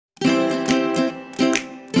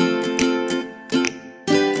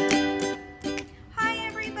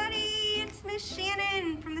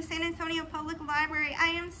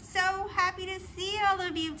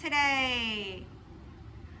you today.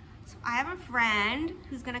 So I have a friend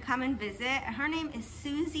who's gonna come and visit, and her name is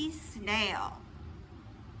Suzy Snail.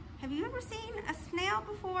 Have you ever seen a snail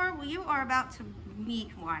before? Well, you are about to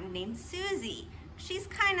meet one named Suzy. She's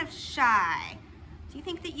kind of shy. Do you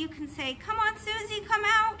think that you can say, "Come on, Suzy, come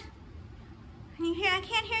out"? Can you hear? I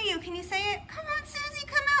can't hear you. Can you say it? "Come on, Suzy,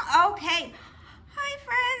 come out." Okay. Hi,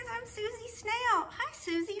 friends. I'm Suzy Snail. Hi,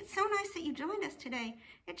 Suzy. It's so nice that you joined us today.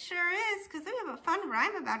 It sure is, because we have a fun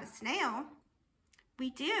rhyme about a snail.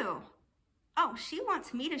 We do. Oh, she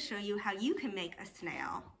wants me to show you how you can make a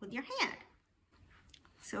snail with your hand.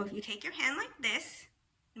 So if you take your hand like this,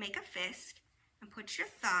 make a fist, and put your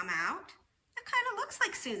thumb out, that kind of looks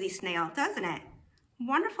like Suzy Snail, doesn't it?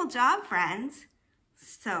 Wonderful job, friends.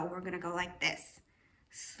 So we're gonna go like this.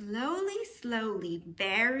 Slowly, slowly,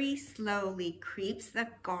 very slowly creeps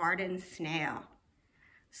the garden snail.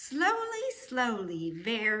 Slowly, slowly,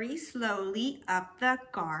 very slowly up the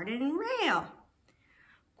garden rail.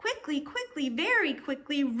 Quickly, quickly, very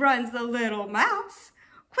quickly runs the little mouse.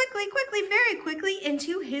 Quickly, quickly, very quickly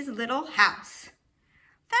into his little house.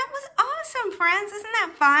 That was awesome, friends. Isn't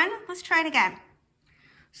that fun? Let's try it again.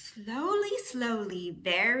 Slowly, slowly,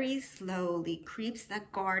 very slowly creeps the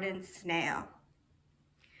garden snail.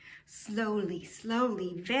 Slowly,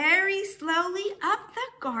 slowly, very slowly up the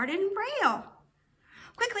garden rail.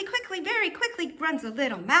 Quickly, quickly, very quickly runs a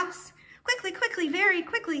little mouse. Quickly, quickly, very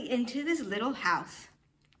quickly into this little house.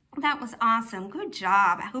 That was awesome. Good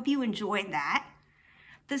job. I hope you enjoyed that.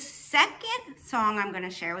 The second song I'm going to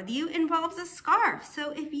share with you involves a scarf.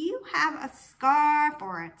 So if you have a scarf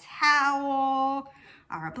or a towel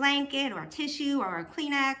or a blanket or a tissue or a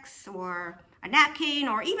Kleenex or a napkin,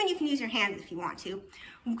 or even you can use your hands if you want to,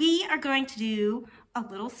 we are going to do a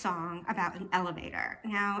little song about an elevator.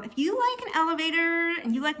 Now, if you like an elevator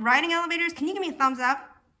and you like riding elevators, can you give me a thumbs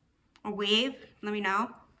up or wave? Let me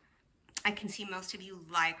know. I can see most of you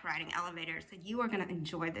like riding elevators, so you are going to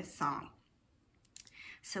enjoy this song.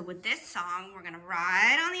 So with this song, we're going to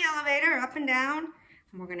ride on the elevator up and down,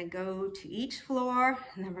 and we're going to go to each floor,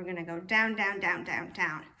 and then we're going to go down, down, down, down,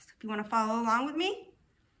 down. So if you want to follow along with me,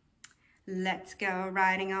 let's go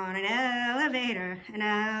riding on an elevator,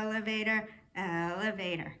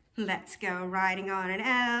 elevator. Let's go riding on an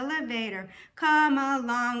elevator. Come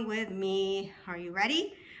along with me. Are you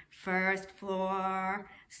ready? First floor,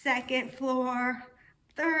 second floor,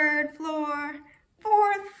 third floor,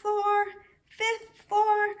 fourth floor, fifth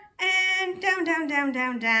floor, and down, down, down,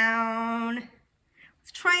 down, down.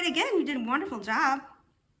 Let's try it again. You did a wonderful job.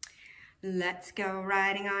 Let's go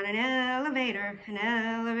riding on an elevator,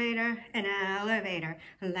 elevator.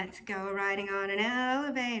 Let's go riding on an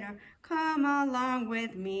elevator. Come along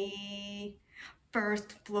with me.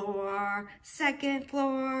 First floor, second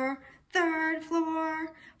floor, third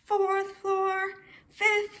floor, fourth floor,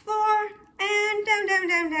 fifth floor, and down, down,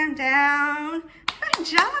 down, down, down. Good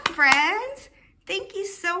job, friends. Thank you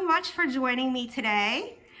so much for joining me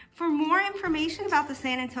today. For more information about the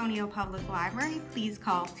San Antonio Public Library, please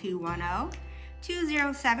call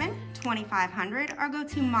 210-207-2500 or go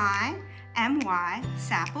to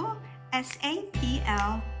SAPL,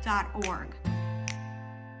 SAPL.org.